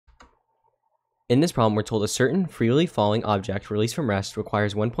In this problem, we're told a certain freely falling object released from rest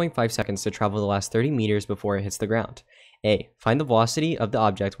requires 1.5 seconds to travel the last 30 meters before it hits the ground. A. Find the velocity of the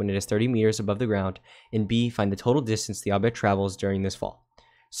object when it is 30 meters above the ground, and B. Find the total distance the object travels during this fall.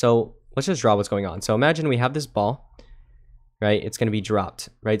 So let's just draw what's going on. So imagine we have this ball, right? It's going to be dropped,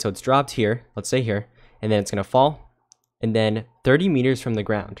 right? So it's dropped here, let's say here, and then it's going to fall, and then 30 meters from the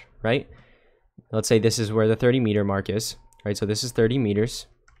ground, right? Let's say this is where the 30 meter mark is, right? So this is 30 meters.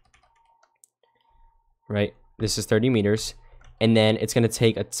 Right, this is 30 meters, and then it's going to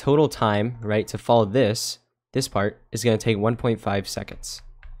take a total time, right, to follow this part is going to take 1.5 seconds,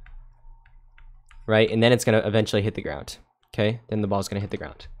 right, and then it's going to eventually hit the ground, okay, then the ball is going to hit the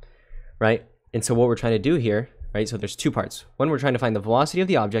ground, right, and so what we're trying to do here, right, so there's two parts. One, we're trying to find the velocity of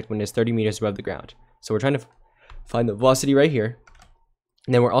the object when it's 30 meters above the ground, so we're trying to find the velocity right here,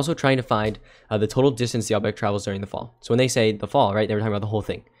 and then we're also trying to find the total distance the object travels during the fall. So when they say the fall, right, they were talking about the whole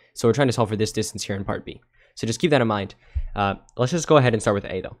thing. So we're trying to solve for this distance here in part B. So just keep that in mind. Let's just go ahead and start with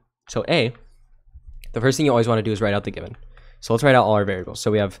A though. So A, the first thing you always want to do is write out the given. So let's write out all our variables.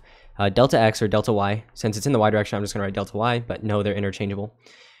 So we have delta x or delta y. Since it's in the y direction, I'm just going to write delta y, but no, they're interchangeable.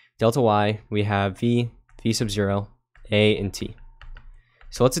 Delta y, we have v sub 0, a, and t.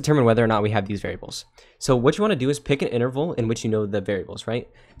 So let's determine whether or not we have these variables. So what you want to do is pick an interval in which you know the variables, right?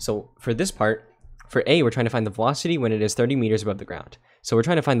 So for this part, for A, we're trying to find the velocity when it is 30 meters above the ground. So we're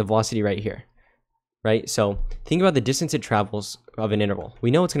trying to find the velocity right here, right? So think about the distance it travels of an interval. We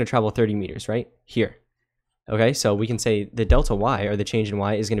know it's going to travel 30 meters, right? Here. Okay, so we can say the delta y, or the change in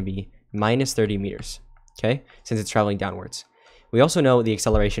y, is going to be minus 30 meters, okay? Since it's traveling downwards. We also know the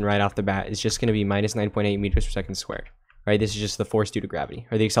acceleration right off the bat is just going to be minus 9.8 meters per second squared, right? This is just the force due to gravity,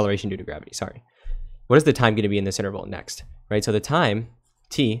 or the acceleration due to gravity, sorry. What is the time going to be in this interval next, right? So the time,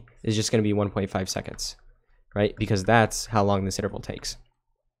 t, is just going to be 1.5 seconds, right? Because that's how long this interval takes,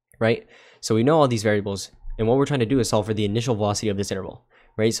 right? So we know all these variables, and what we're trying to do is solve for the initial velocity of this interval,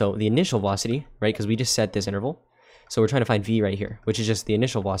 right? So the initial velocity, right, because we just set this interval, so we're trying to find v right here, which is just the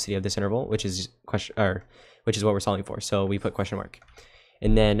initial velocity of this interval, which is which is what we're solving for. So we put question mark,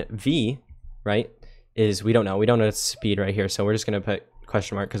 and then v, right, is we don't know its speed right here, so we're just going to put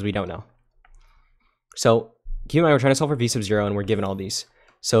question mark because we don't know. So keep in mind we're trying to solve for v sub 0, and we're given all these,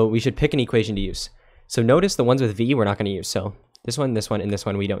 so we should pick an equation to use. So notice the ones with v we're not going to use. So this one, and this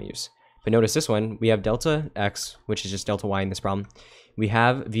one we don't use. But notice this one, we have delta x, which is just delta y in this problem. We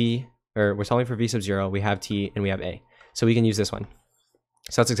have v, or we're solving for v sub 0, we have t, and we have a. So we can use this one.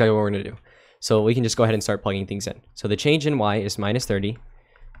 So that's exactly what we're going to do. So we can just go ahead and start plugging things in. So the change in y is minus 30,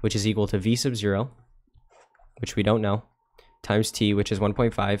 which is equal to v sub 0, which we don't know, times t, which is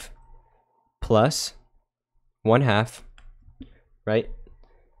 1.5, plus 1/2, right?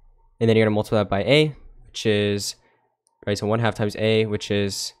 And then you're going to multiply that by a, which is, right, so 1/2 times a, which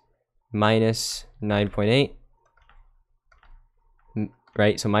is minus 9.8,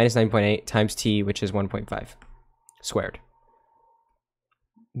 right? So minus 9.8 times t, which is 1.5 squared.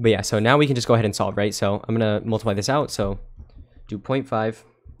 But yeah, so now we can just go ahead and solve, right? So I'm going to multiply this out. So do 0.5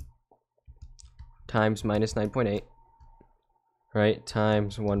 times minus 9.8, right,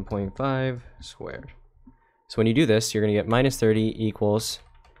 times 1.5 squared. So when you do this, you're going to get minus 30 equals,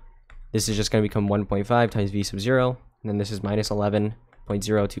 this is just going to become 1.5 times v sub 0, and then this is minus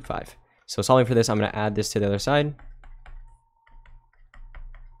 11.025. So solving for this, I'm going to add this to the other side,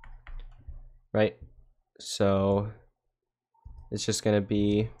 right? So it's just going to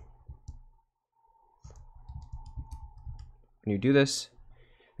be, when you do this,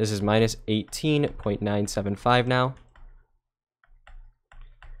 this is minus 18.975 now,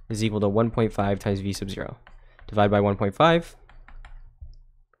 is equal to 1.5 times v sub 0. Divide by 1.5.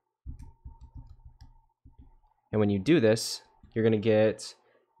 And when you do this, you're going to get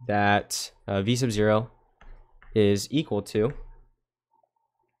that v sub 0 is equal to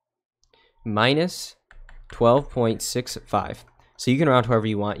minus 12.65. So you can round however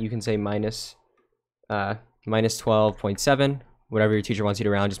you want. You can say minus 12.7, whatever your teacher wants you to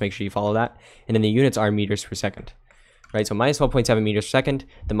round, just make sure you follow that. And then the units are meters per second, right? So minus 12.7 meters per second.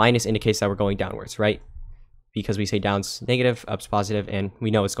 The minus indicates that we're going downwards, right? Because we say down's negative, up's positive, and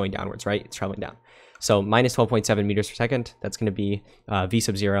we know it's going downwards, right? It's traveling down. So minus 12.7 meters per second, that's going to be v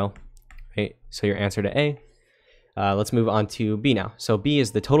sub 0, right? So your answer to A. Let's move on to B now. So B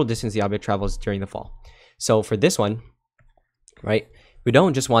is the total distance the object travels during the fall. So for this one, right, we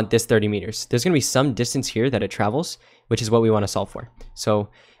don't just want this 30 meters. There's going to be some distance here that it travels, which is what we want to solve for. So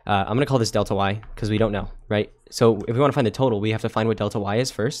I'm going to call this delta y because we don't know, right? So if we want to find the total, we have to find what delta y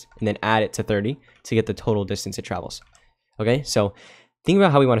is first and then add it to 30 to get the total distance it travels. Okay, so think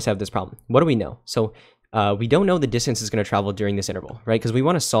about how we want to set up this problem. What do we know? So we don't know the distance is going to travel during this interval, right? Because we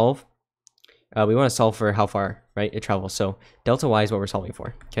want to solve we want to solve for how far, right, it travels. So delta y is what we're solving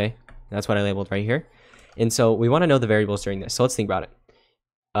for, okay? That's what I labeled right here. And so we want to know the variables during this. So let's think about it.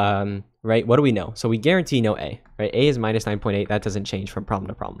 Right, what do we know? So we guarantee know a, right? A is minus 9.8. That doesn't change from problem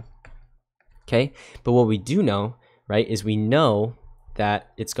to problem, okay? But what we do know, right, is we know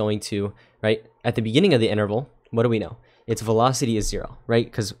that it's going to, right, at the beginning of the interval, what do we know? Its velocity is 0, right?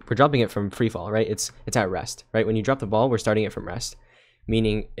 Because we're dropping it from free fall, right? It's at rest, right? When you drop the ball, we're starting it from rest,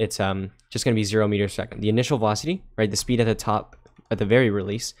 meaning it's just going to be 0 meters per second. The initial velocity, right, the speed at the top, at the very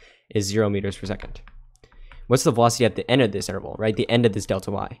release, is 0 meters per second. What's the velocity at the end of this interval, right? The end of this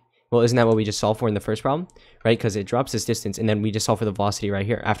delta y. Well, isn't that what we just solved for in the first problem, right? Because it drops this distance, and then we just solve for the velocity right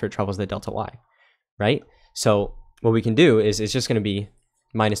here after it travels the delta y, right? So what we can do is it's just going to be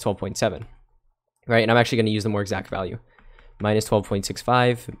minus 12.7, right? And I'm actually going to use the more exact value, minus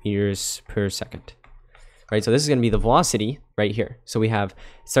 12.65 meters per second, right? So this is going to be the velocity right here. So we have,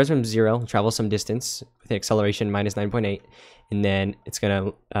 it starts from 0, travels some distance with the acceleration minus 9.8, and then it's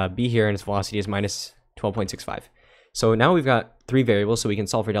going to be here, and its velocity is minus 12.65. So now we've got 3 variables, so we can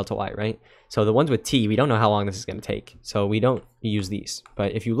solve for delta y, right? So the ones with t, we don't know how long this is going to take, so we don't use these.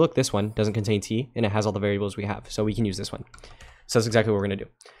 But if you look, this one doesn't contain t, and it has all the variables we have, so we can use this one. So that's exactly what we're going to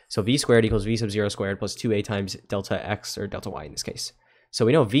do. So v squared equals v sub 0 squared plus 2a times delta x, or delta y in this case. So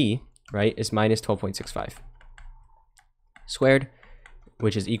we know v, right, is minus 12.65 squared,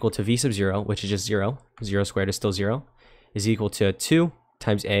 which is equal to v sub 0, which is just 0. 0 squared is still 0, is equal to 2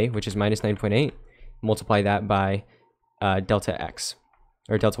 times a, which is minus 9.8. Multiply that by delta x,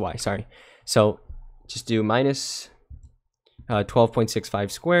 or delta y, sorry. So just do minus 12.65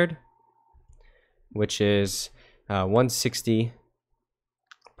 squared, which is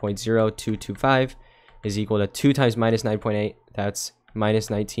 160.0225, is equal to 2 times minus 9.8, that's minus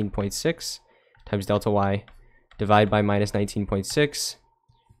 19.6, times delta y, divide by minus 19.6,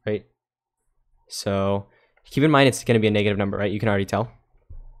 right? So keep in mind it's going to be a negative number, right? You can already tell.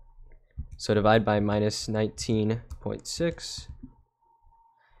 So divide by minus 19.6.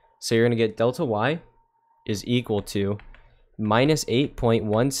 So you're going to get delta y is equal to minus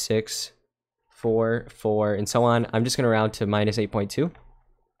 8.1644, and so on. I'm just going to round to minus 8.2.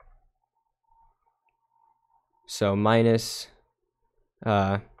 So minus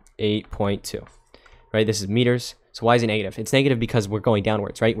 8.2, right? This is meters. So why is it negative? It's negative because we're going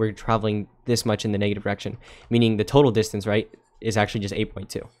downwards, right? We're traveling this much in the negative direction, meaning the total distance, right, is actually just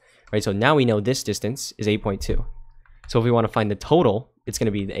 8.2. Right, so now we know this distance is 8.2. So if we want to find the total, it's going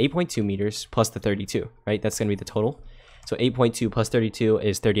to be the 8.2 meters plus the 32, right? That's going to be the total. So 8.2 plus 32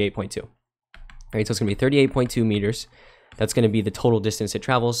 is 38.2. Right, so it's going to be 38.2 meters. That's going to be the total distance it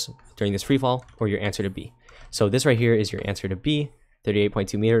travels during this free fall, or your answer to B. So this right here is your answer to B,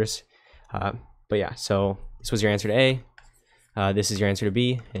 38.2 meters. But yeah, so this was your answer to A. This is your answer to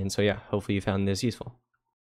B. And so yeah, hopefully you found this useful.